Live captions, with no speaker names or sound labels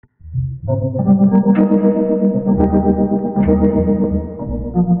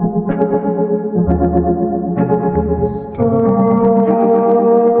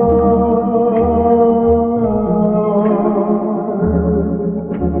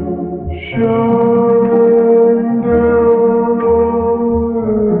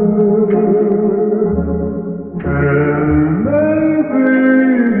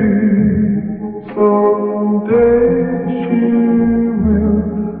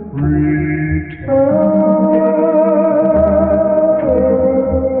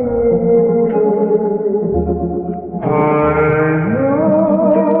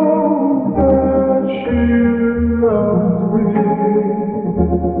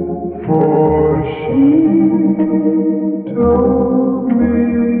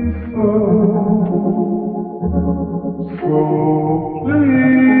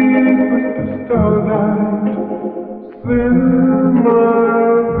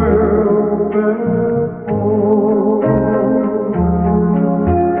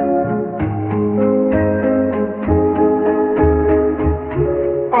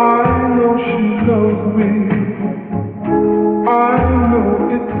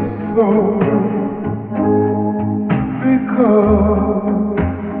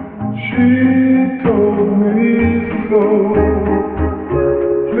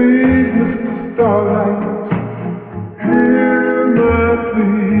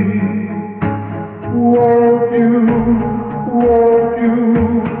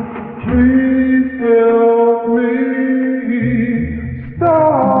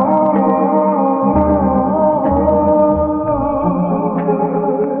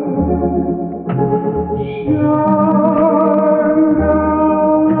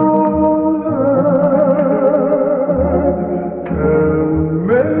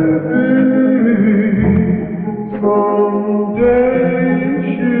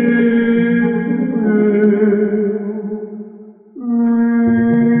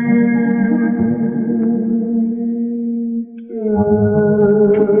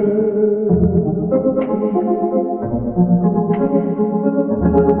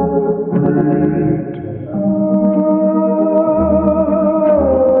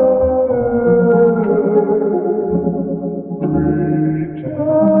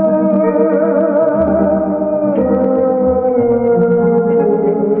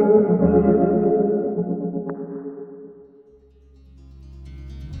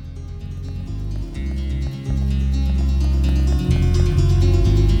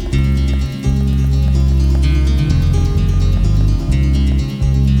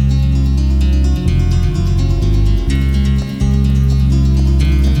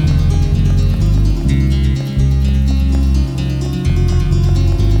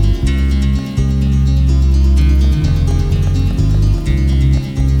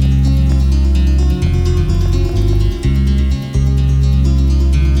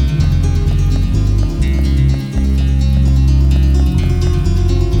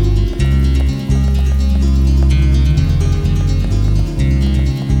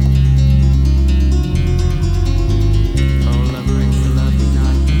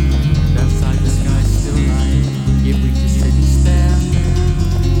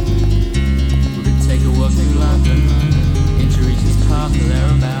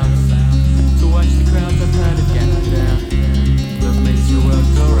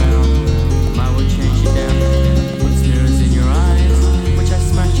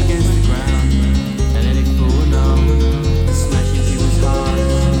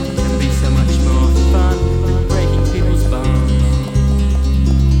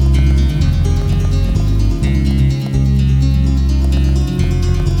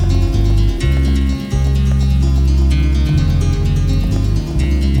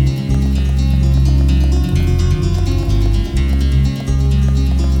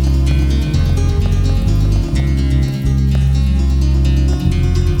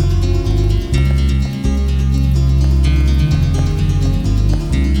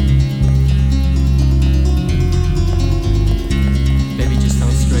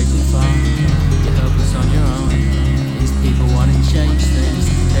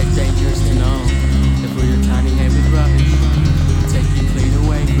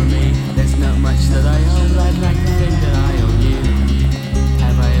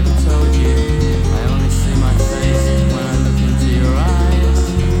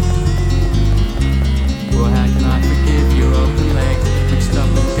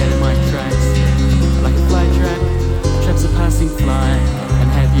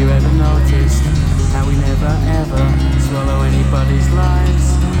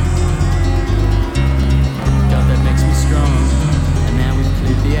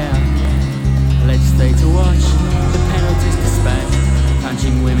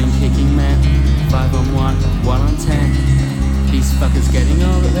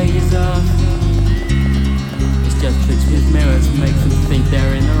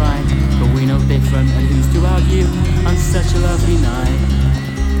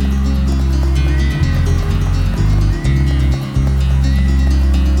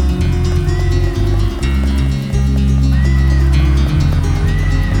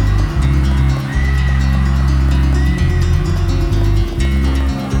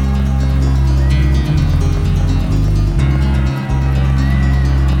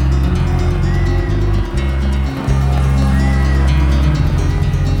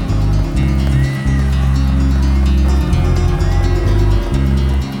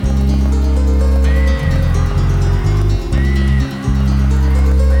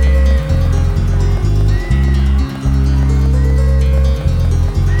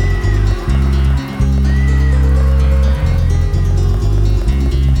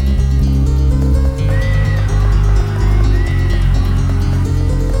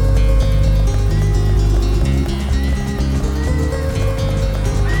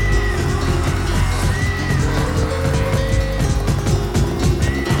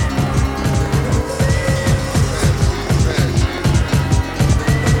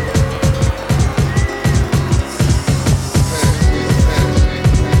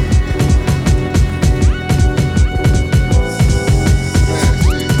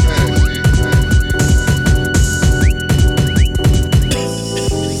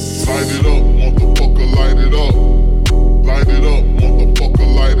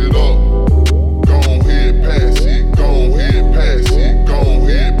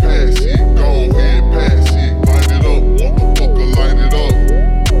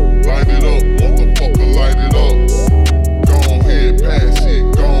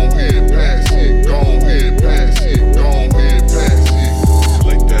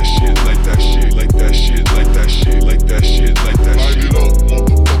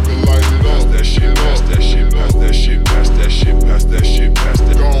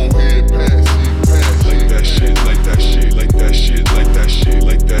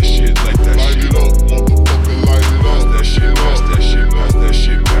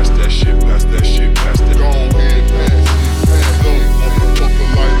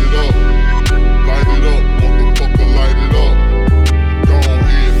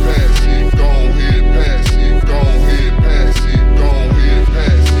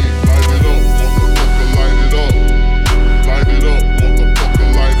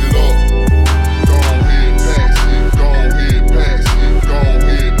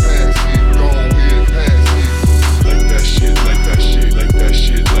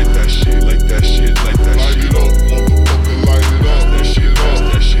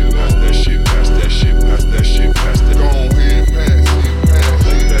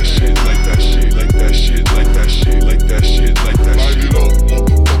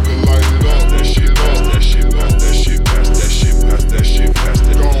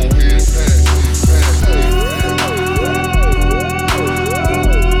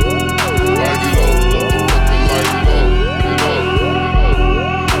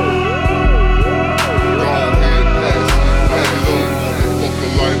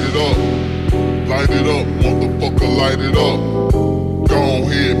it up. Go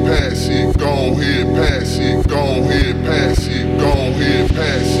ahead, pass it, go ahead, pass it, go ahead, pass it, go ahead,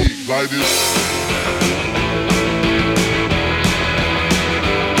 pass it, like this.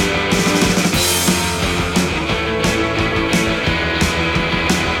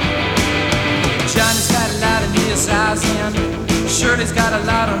 Johnny's got a lot in his eyes and Shirley's got a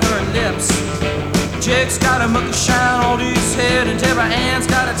lot on her lips. Jake's got a monkey shine on his head and Deborah Ann's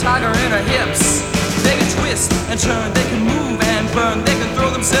got a tiger in her hips. They can twist and turn, they can move and burn, they can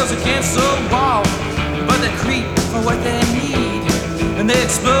throw themselves against the wall, but they creep for what they need, and they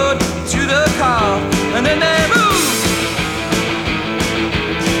explode to the call, and then they move,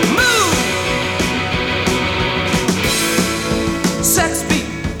 move. Sex beat,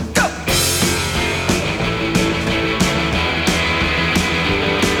 go.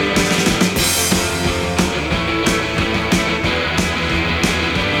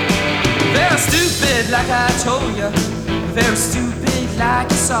 They're stupid like I told you, very stupid like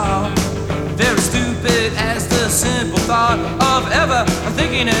you saw, very stupid as the simple thought of ever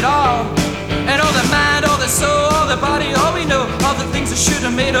thinking at all. And all the mind, all the soul, all the body, all we know, all the things that should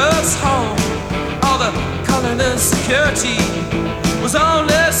have made us whole, all the colorless security was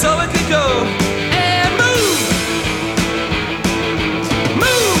only so it could go and move,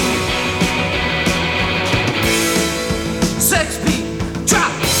 move. Sex beat,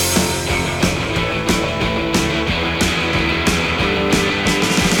 drop.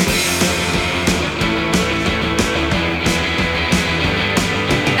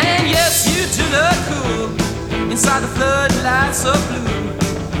 Inside the floodlights of blue,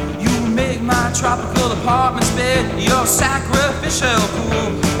 you make my tropical apartment's bed your sacrificial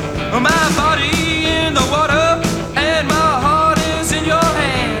pool. My body in the water and my heart is in your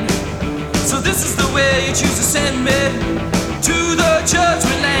hand. So this is the way you choose to send me to the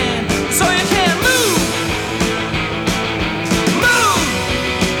judgment land. So you can move, move.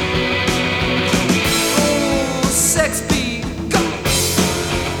 Oh, sex beat, go.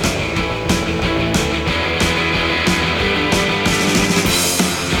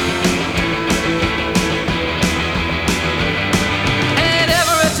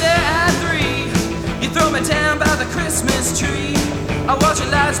 Down by the Christmas tree, I watch your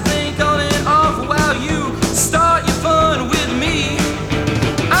lights blink on and off while you start your fun with me.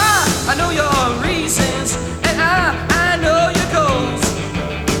 I know your reasons and I know your goals.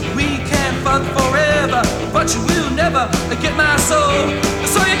 We can fuck forever, but you will never get my soul.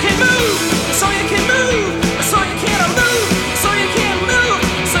 So you can move, so you can move, so you can move, so you can move,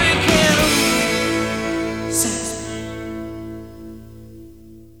 so you can move. Sex.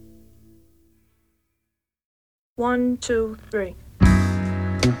 1, 2, 3.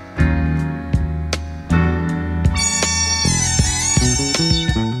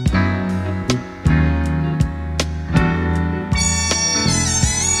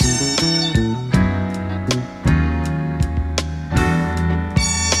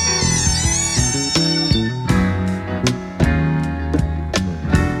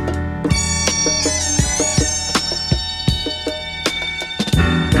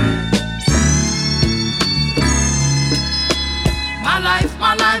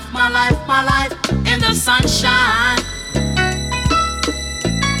 My life in the sunshine.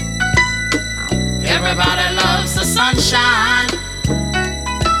 Everybody loves the sunshine.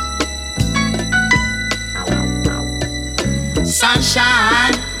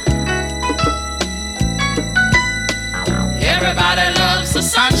 Sunshine. Everybody loves the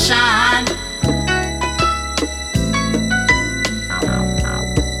sunshine.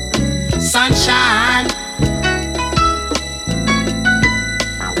 Sunshine.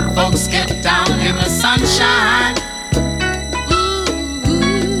 Folks get down in the sunshine.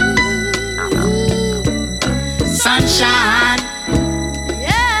 Sunshine.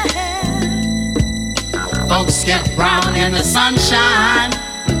 Yeah. Folks get brown in the sunshine.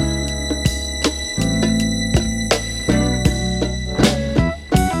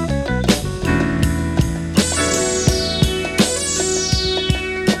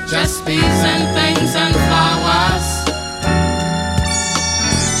 Just bees and things and flowers.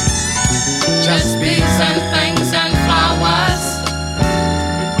 Just bees and things and flowers.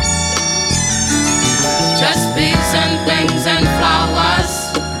 Just bees and things and flowers.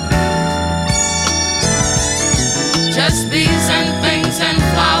 Just bees and things and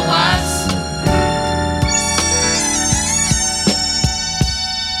flowers.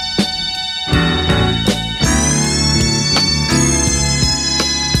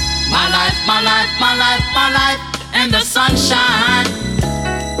 My life in the sunshine.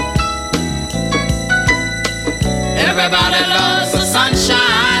 Everybody loves the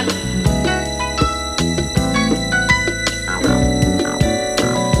sunshine.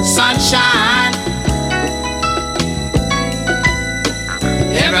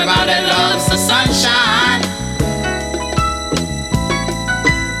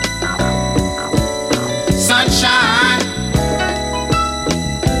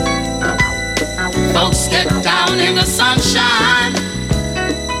 brown in the sunshine.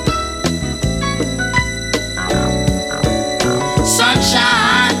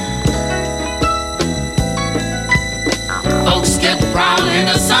 Sunshine. Folks get brown in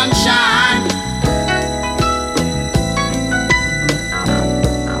the sunshine.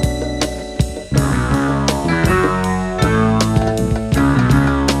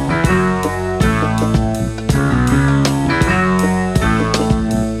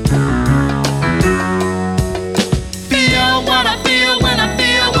 Feel what I feel when I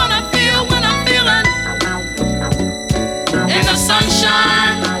feel what I feel when I'm feeling in the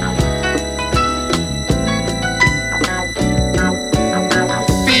sunshine.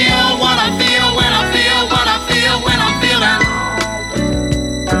 Feel what I feel when I feel what I feel when I'm feeling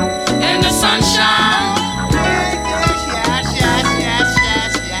in the sunshine.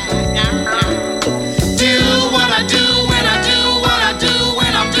 Do what I do when I do what I do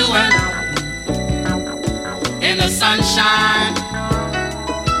when I'm doing in the sunshine.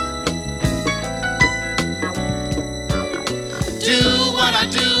 Do what I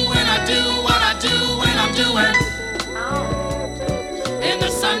do when I do what I do when I'm doing in the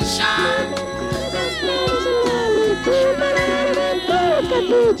sunshine.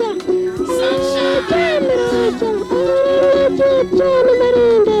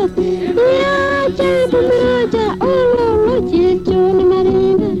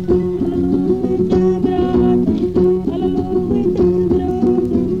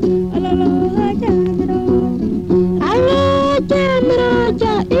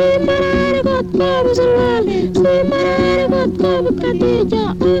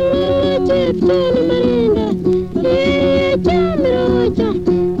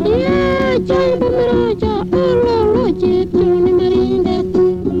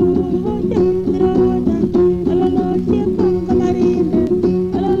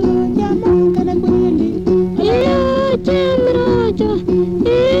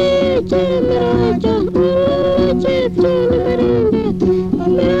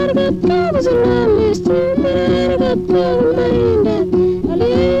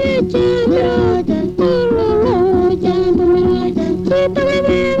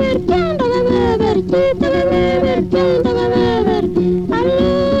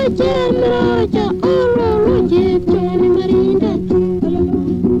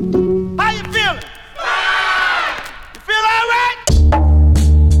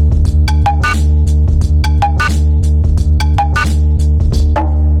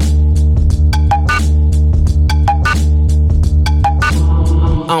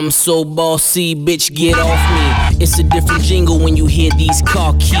 I'm so bossy, bitch, get off me. It's a different jingle when you hear these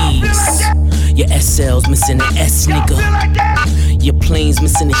car keys. Your SL's missing the S, nigga. Your plane's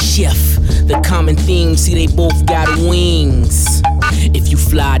missing the chef. The common theme, see they both got wings. If you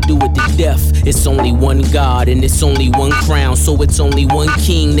fly, do it to death. It's only one God and it's only one crown. So it's only one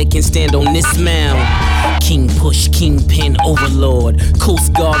king that can stand on this mound. King push, kingpin, overlord.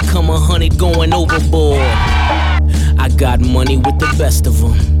 Coast Guard come 100 going overboard. I got money with the best of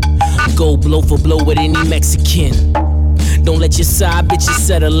them. Go blow for blow with any Mexican. Don't let your side bitches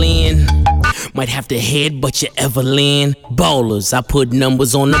settle in. Might have to headbutt your Evelyn. Ballers, I put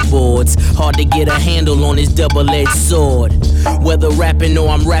numbers on the boards. Hard to get a handle on this double-edged sword. Whether rapping or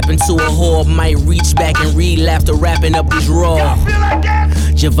I'm rapping to a whore, might reach back and read after wrapping up this raw.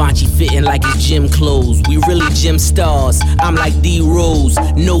 Givenchy fitting like his gym clothes. We really gym stars. I'm like D-Rose,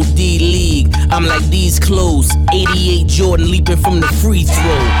 no D-League. I'm like these clothes. 88 Jordan leaping from the free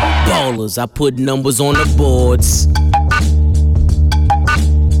throw. Ballers, I put numbers on the boards.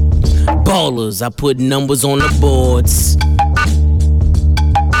 Ballers, I put numbers on the boards.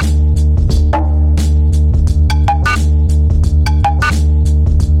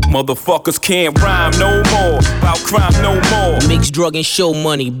 Motherfuckers can't rhyme no more, about crime no more. Mixed drug and show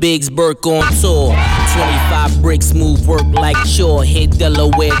money, Biggs Burke on tour. 25 bricks, move work like chore. Hit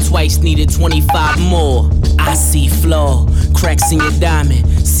Delaware twice, needed 25 more. I see flaw, cracks in your diamond.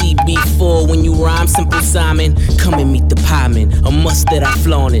 CB4 when you rhyme, Simple Simon. Come and meet the pieman, a must that I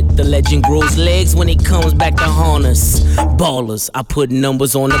flaunt it. The legend grows legs when it comes back to haunt us. Ballers, I put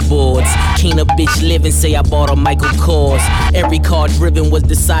numbers on the boards. Can't a bitch live and say I bought a Michael Kors. Every car driven was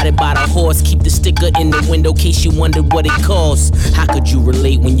decided by the horse. Keep the sticker in the window case you wondered what it costs. How could you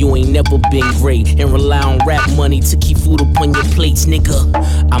relate when you ain't never been great and rely on rap money to keep food up on your plates, nigga?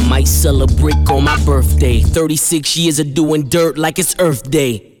 I might sell a brick on my birthday. 36 years of doing dirt like it's Earth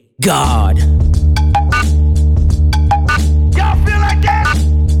Day. God. Y'all feel like that?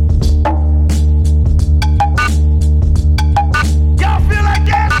 Y'all feel like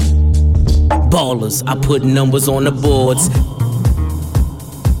that? Ballers, I put numbers on the boards.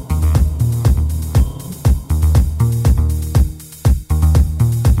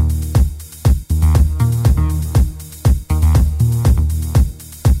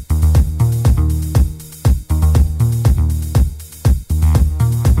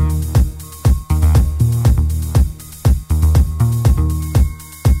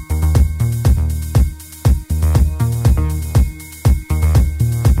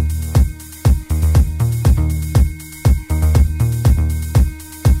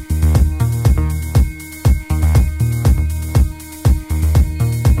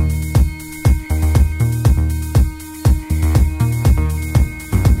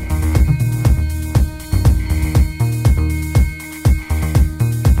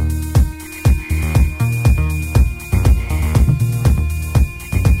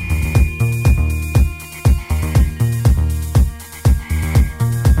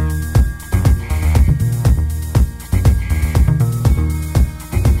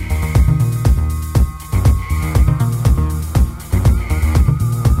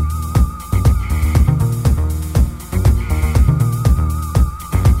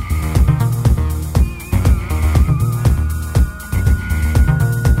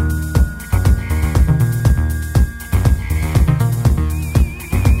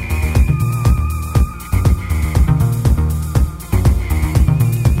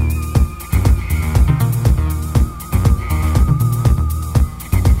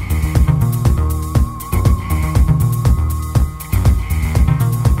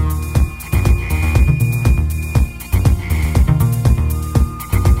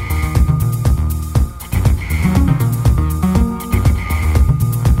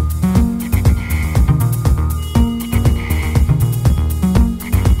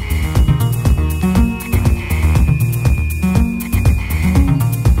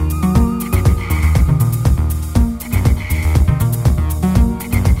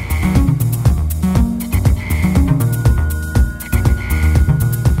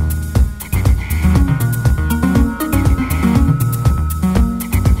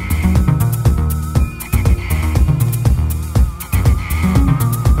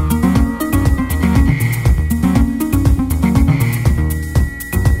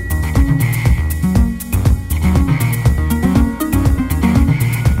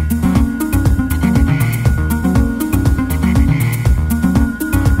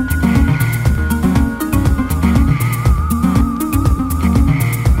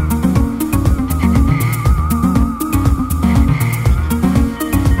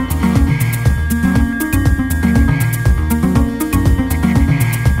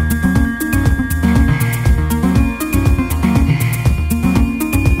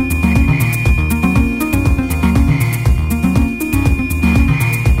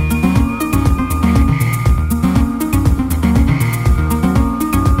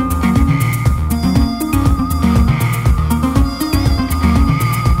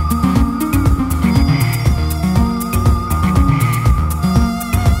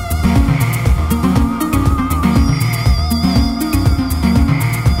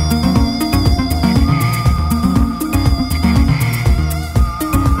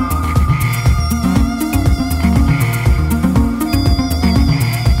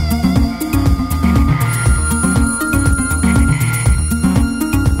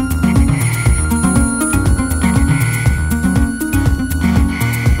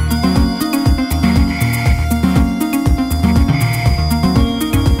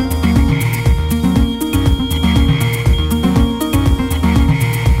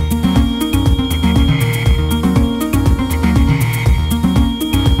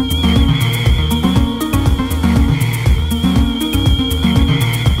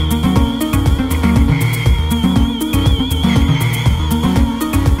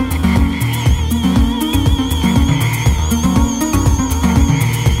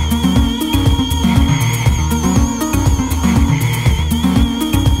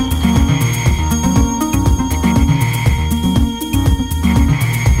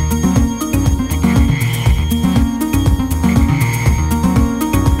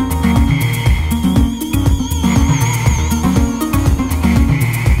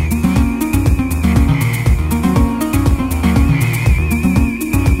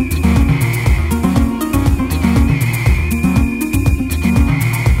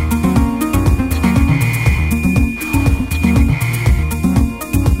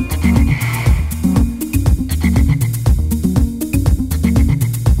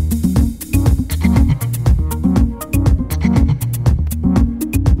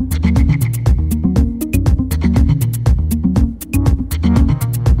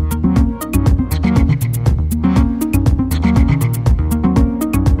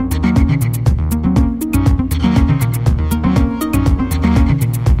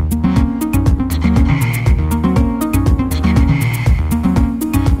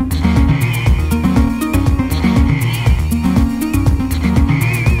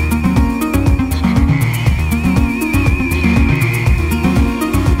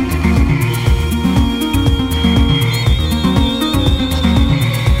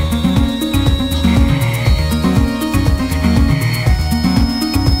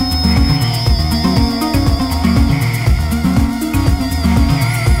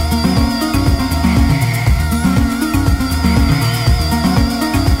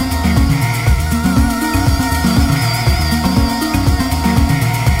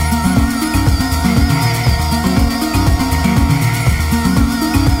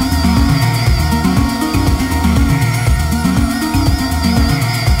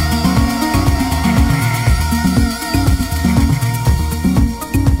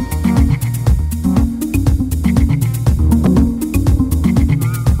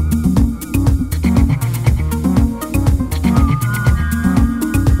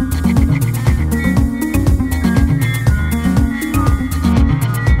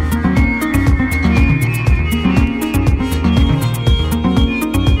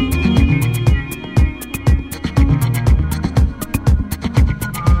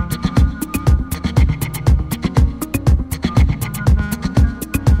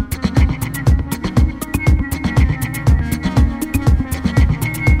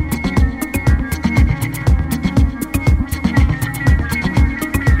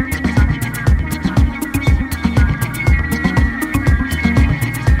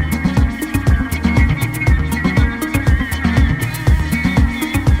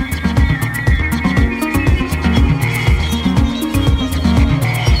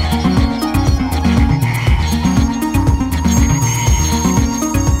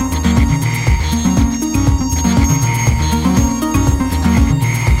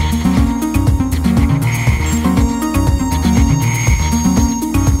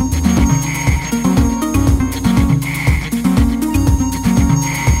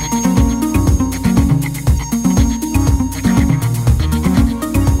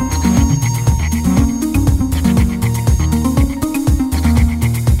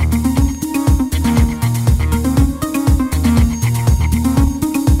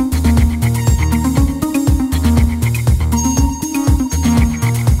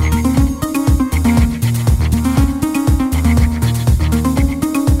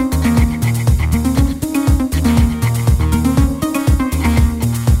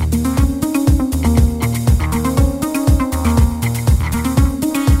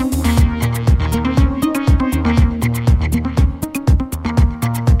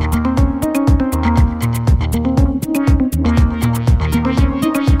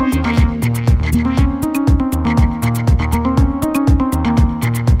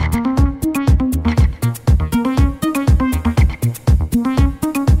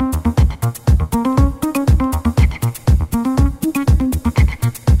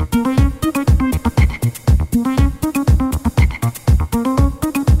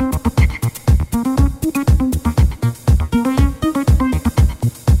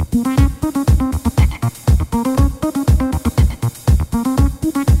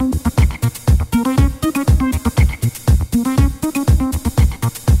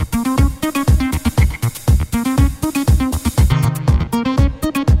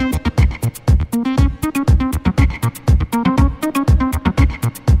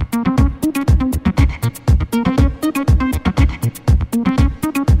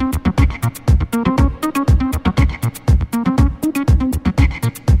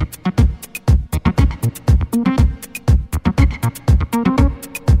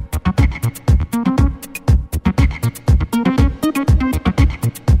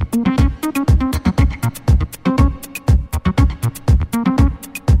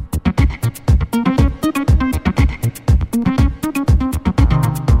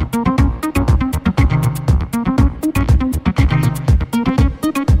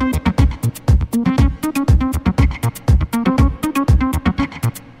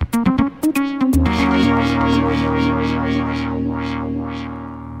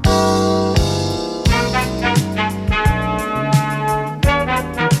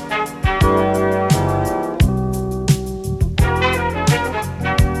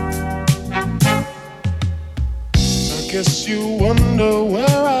 Guess you wonder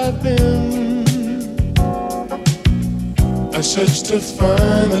where I've been. I searched to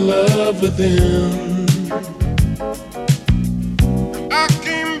find the love within. I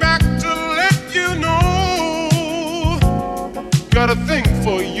came back to let you know. Got a thing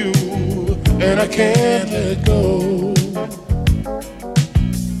for you, and I can't let go.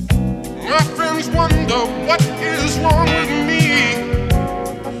 My friends wonder what is wrong with me.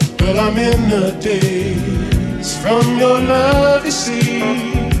 Well, I'm in the daze from your love, you see.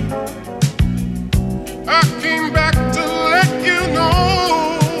 I came back to let you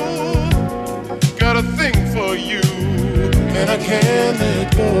know. Got a thing for you, and I can't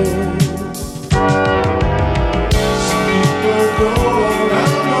let go. Some people go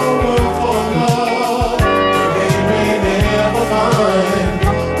around the world for love, but they may never find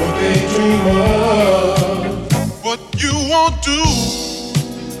what they dream of. What you won't do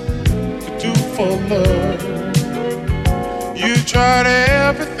for love. You tried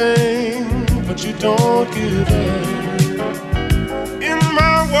everything, but you don't give up. In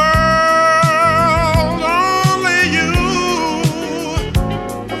my world, only you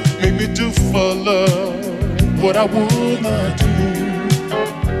make me do for love what I would not do.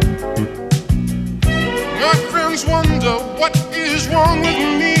 My friends wonder what is wrong with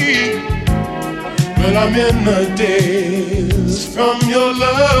me. Well, I'm in the daze from your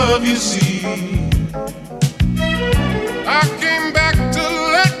love, you see. I came back to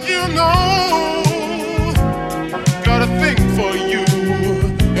let you know. Got a thing for you,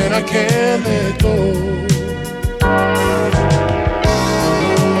 and I can't let go.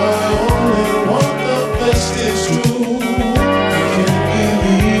 Although I only want the best, it's true. I can't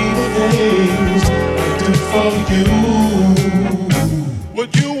believe the things I do for you. What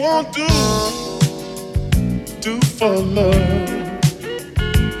you won't do for love.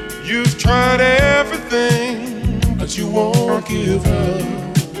 You've tried everything, but you won't give up.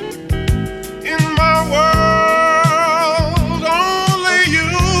 In my world, only you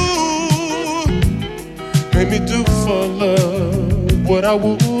made me do for love what I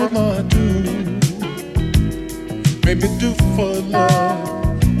would not do. Made me do for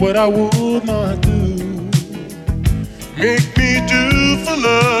love what I would not do. Make me do for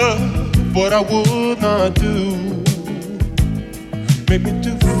love what I would not do. Make me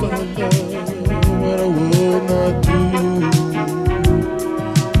do for love what I would not do.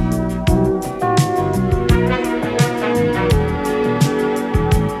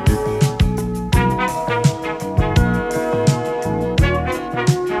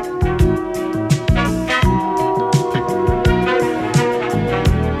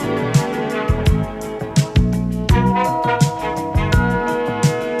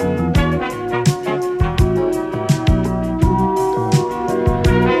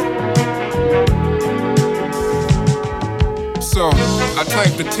 I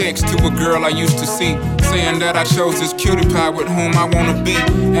typed a text to a girl I used to see, saying that I chose this cutie pie with whom I wanna be.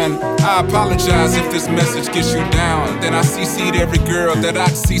 And I apologize if this message gets you down. Then I CC'd every girl that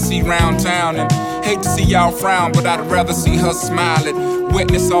I'd CC round town. And hate to see y'all frown, but I'd rather see her smiling.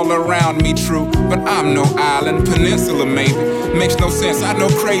 Wetness all around me, true, but I'm no island, peninsula maybe. Makes no sense, I know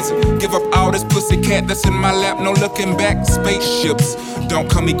crazy. Give up all this pussy cat that's in my lap, no looking back. Spaceships don't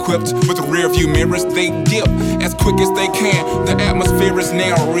come equipped with rear view mirrors, they dip as quick as they can. The atmosphere is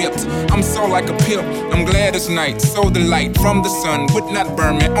now ripped. I'm so like a pimp, I'm glad it's night. So the light from the sun would not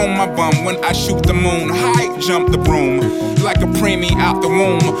burn me on my bum when I shoot the moon. High jump the broom like a preemie out the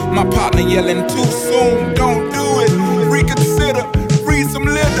womb. My partner yelling too soon, don't do it, reconsider. Read some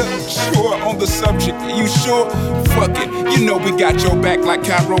litter, sure on the subject, you sure? Fuck it, you know we got your back like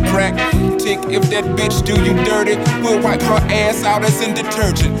chiropractic. If that bitch do you dirty, we'll wipe her ass out as in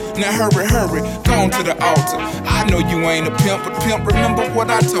detergent. Now hurry, hurry, go on to the altar. I know you ain't a pimp, but pimp, remember what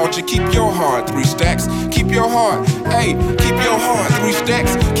I taught you. Keep your heart, 3 stacks, keep your heart. Hey, keep your heart, 3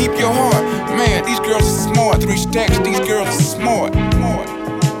 stacks, keep your heart. Man, these girls are smart, 3 stacks, these girls are smart.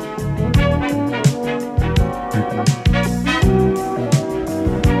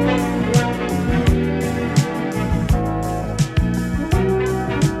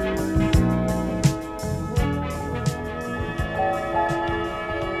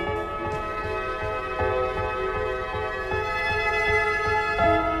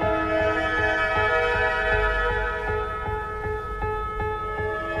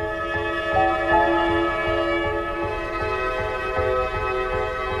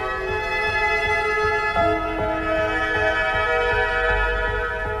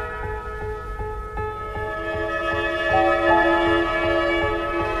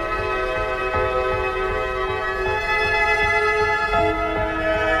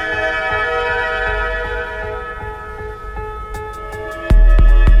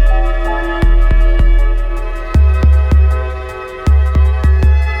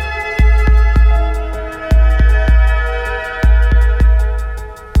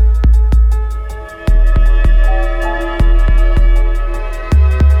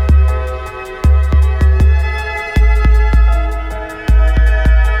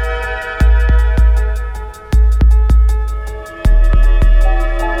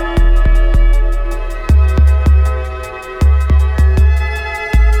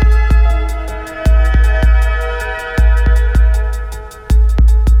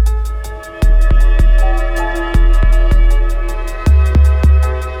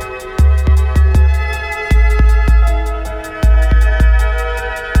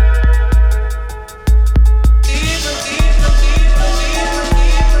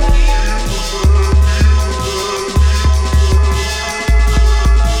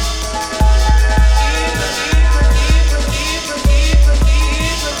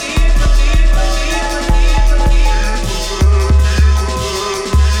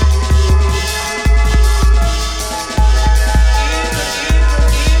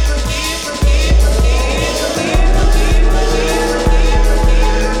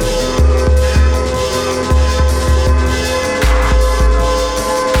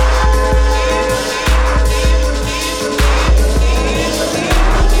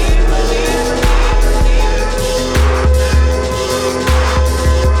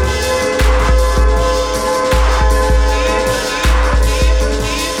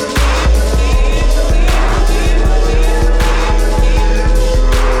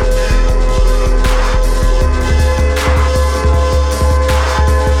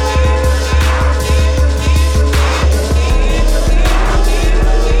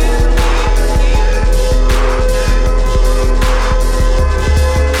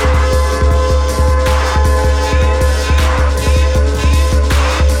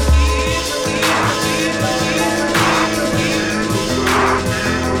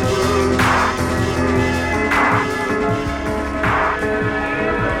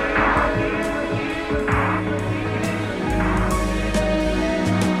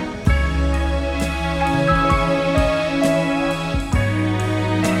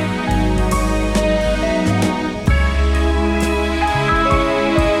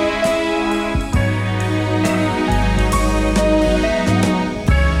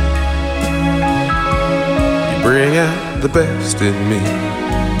 the best in me.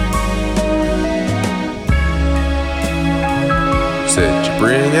 Said you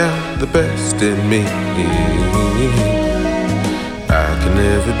bring out the best in me. I can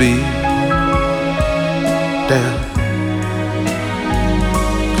never be down,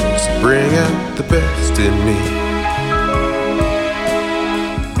 'cause you bring out the best in me.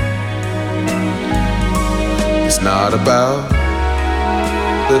 It's not about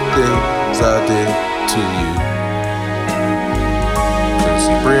the things I did to you, 'cause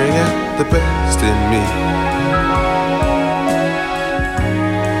you bring out the best in me.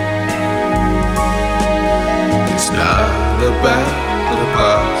 It's not about the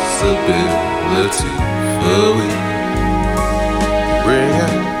possibility, for we bring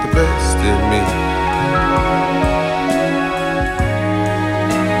out the best in me.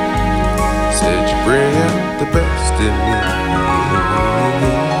 Said you bring out the best in me.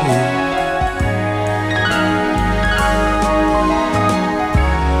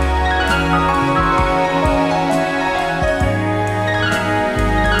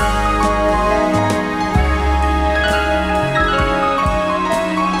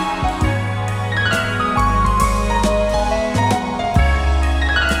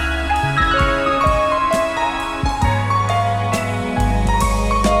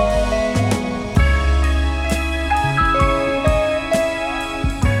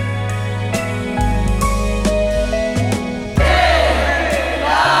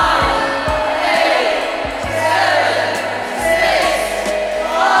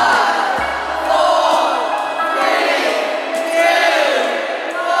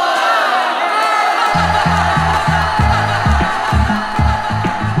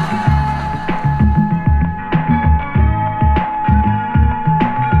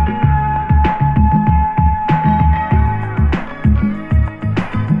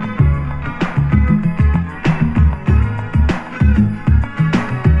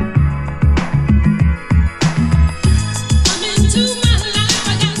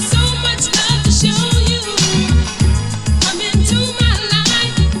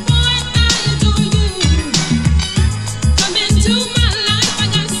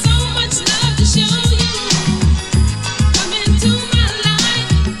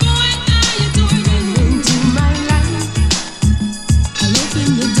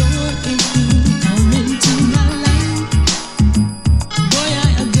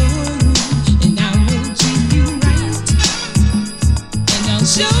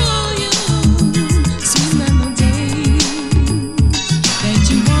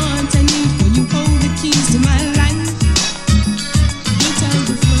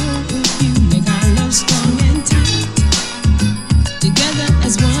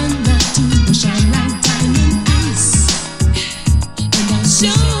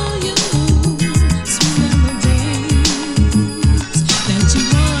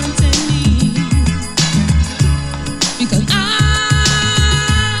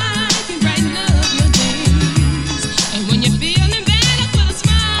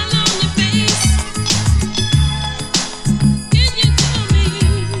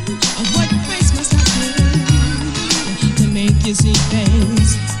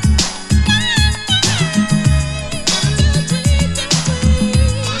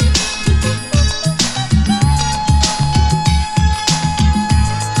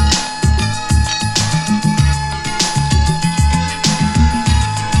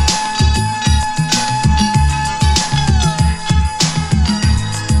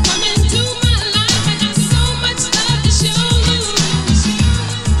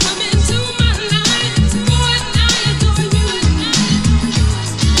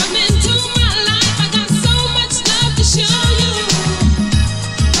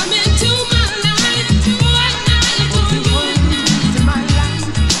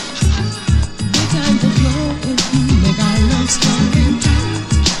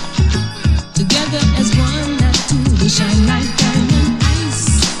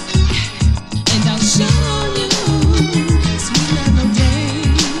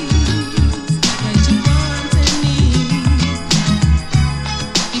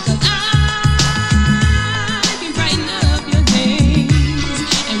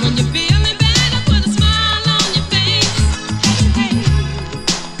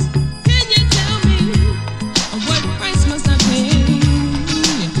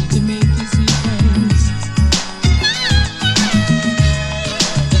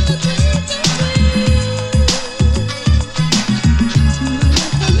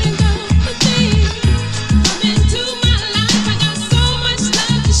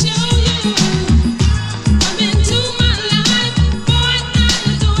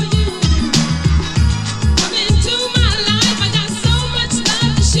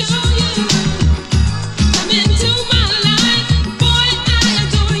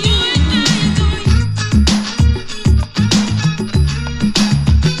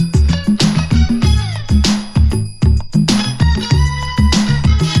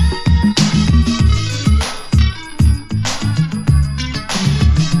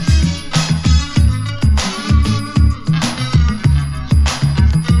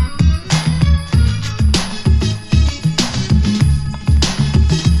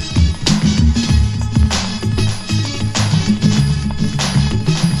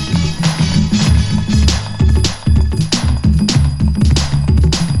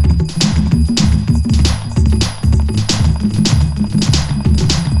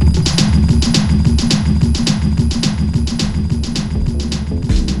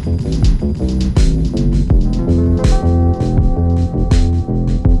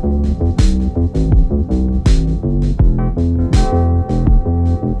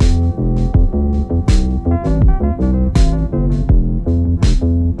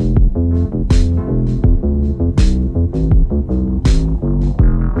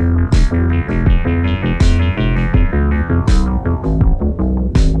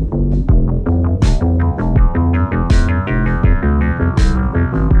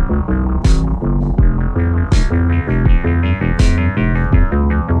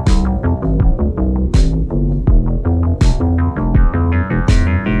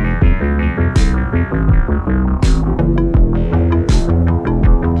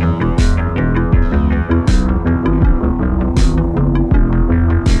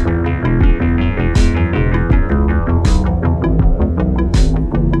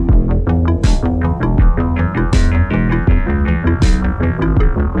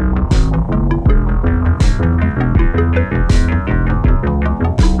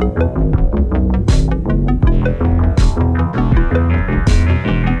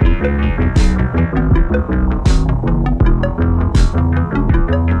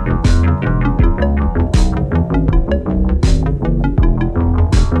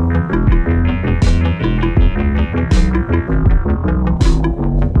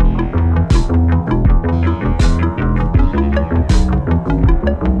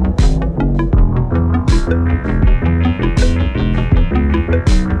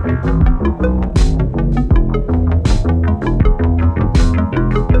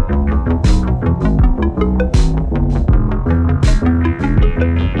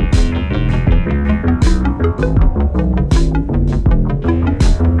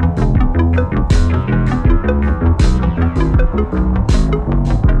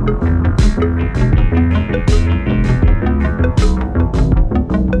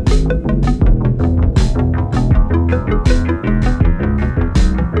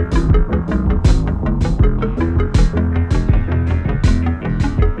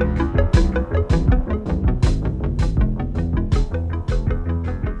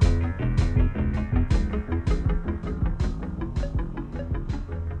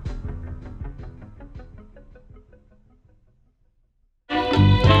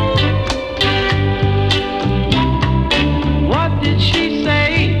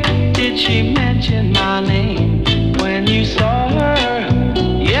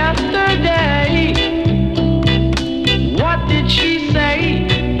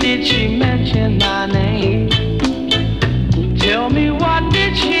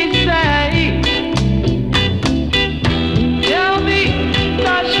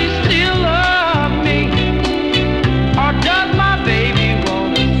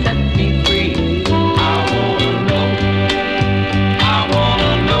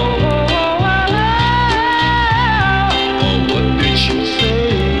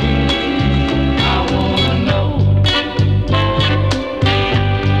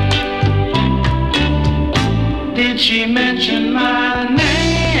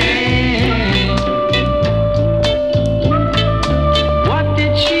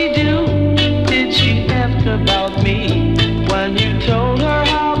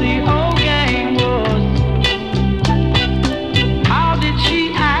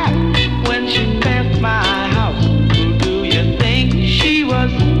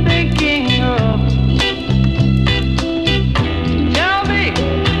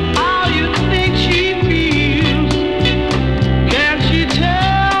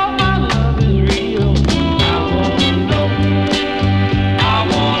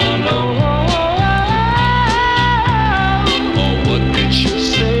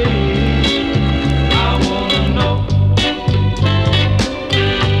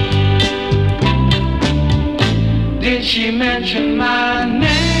 she mention my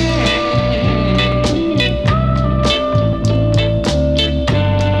name?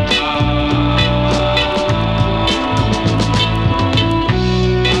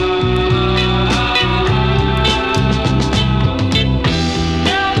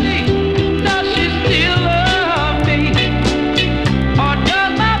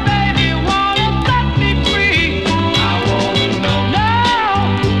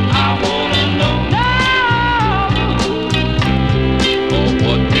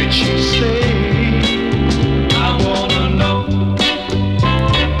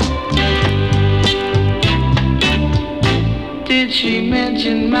 She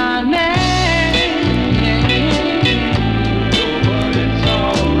mentioned my name. Oh, but it's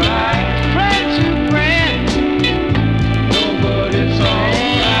alright. Friend to friend. No, but it's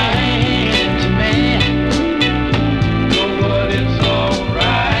alright. To man. No, but it's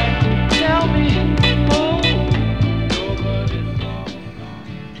alright. Tell me, oh. No, but it's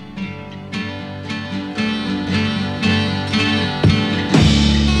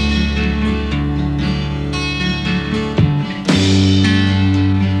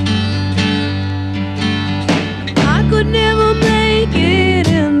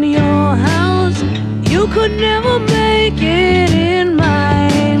could never make it in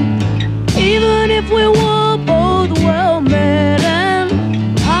mine. Even if we were both well met and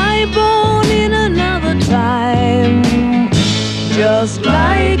high-born in another time. Just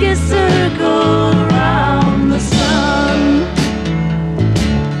like a circle around the sun.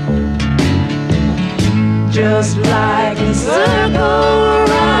 Just like a circle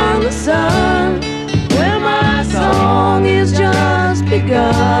around the sun. Where my song is just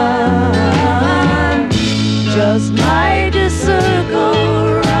begun. Just like a circle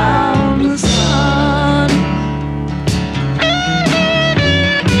around the sun.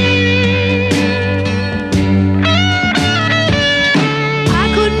 I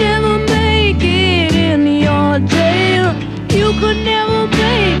could never make it in your jail. You could never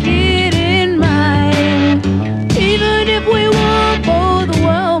make it in mine. Even if we were both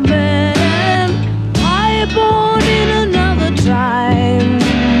well met and high-born in another time.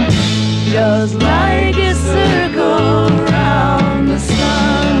 Just like a circle around the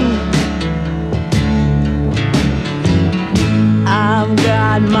sun. I've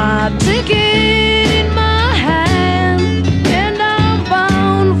got my ticket in my hand, and I'm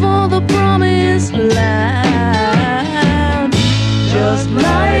bound for the promised land. Just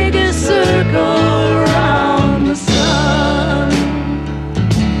like a circle around the sun.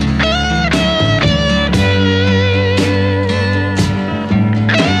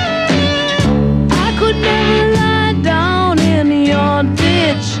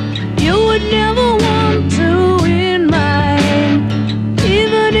 You would never want to in mine.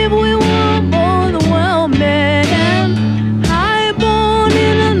 Even if we were both well met and high-born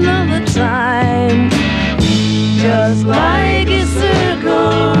in another time. Just like a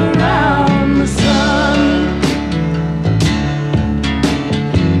circle around the sun.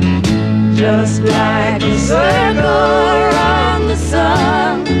 Just like a circle around the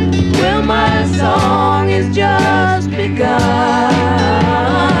sun. Well, my song is just begun.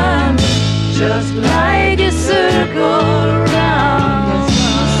 Just like a circle around the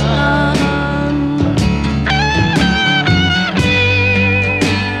sun.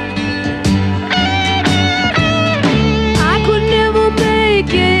 I could never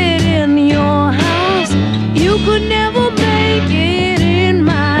make it in your house. You could never make it in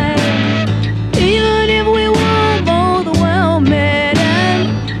mine. Even if we were both well met and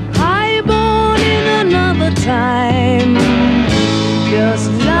high-born in another time.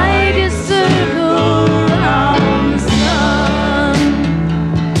 Just like a circle around the sun.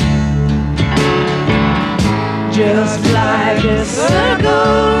 Just like a circle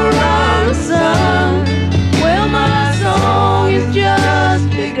around the sun. Well, my song is just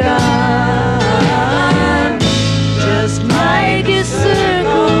begun. Just like a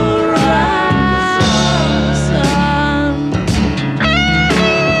circle around the sun.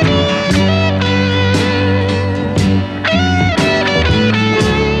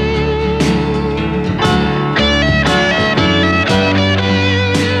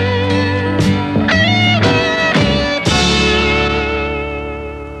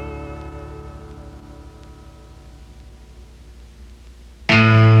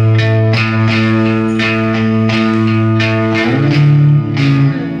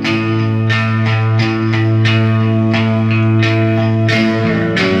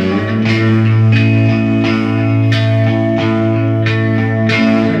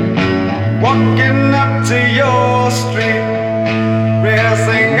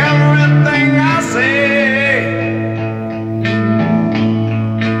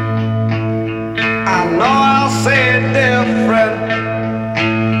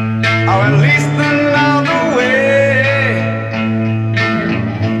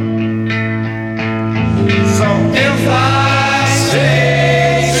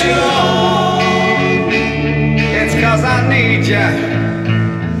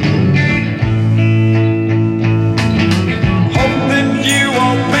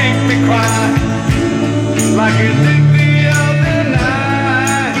 with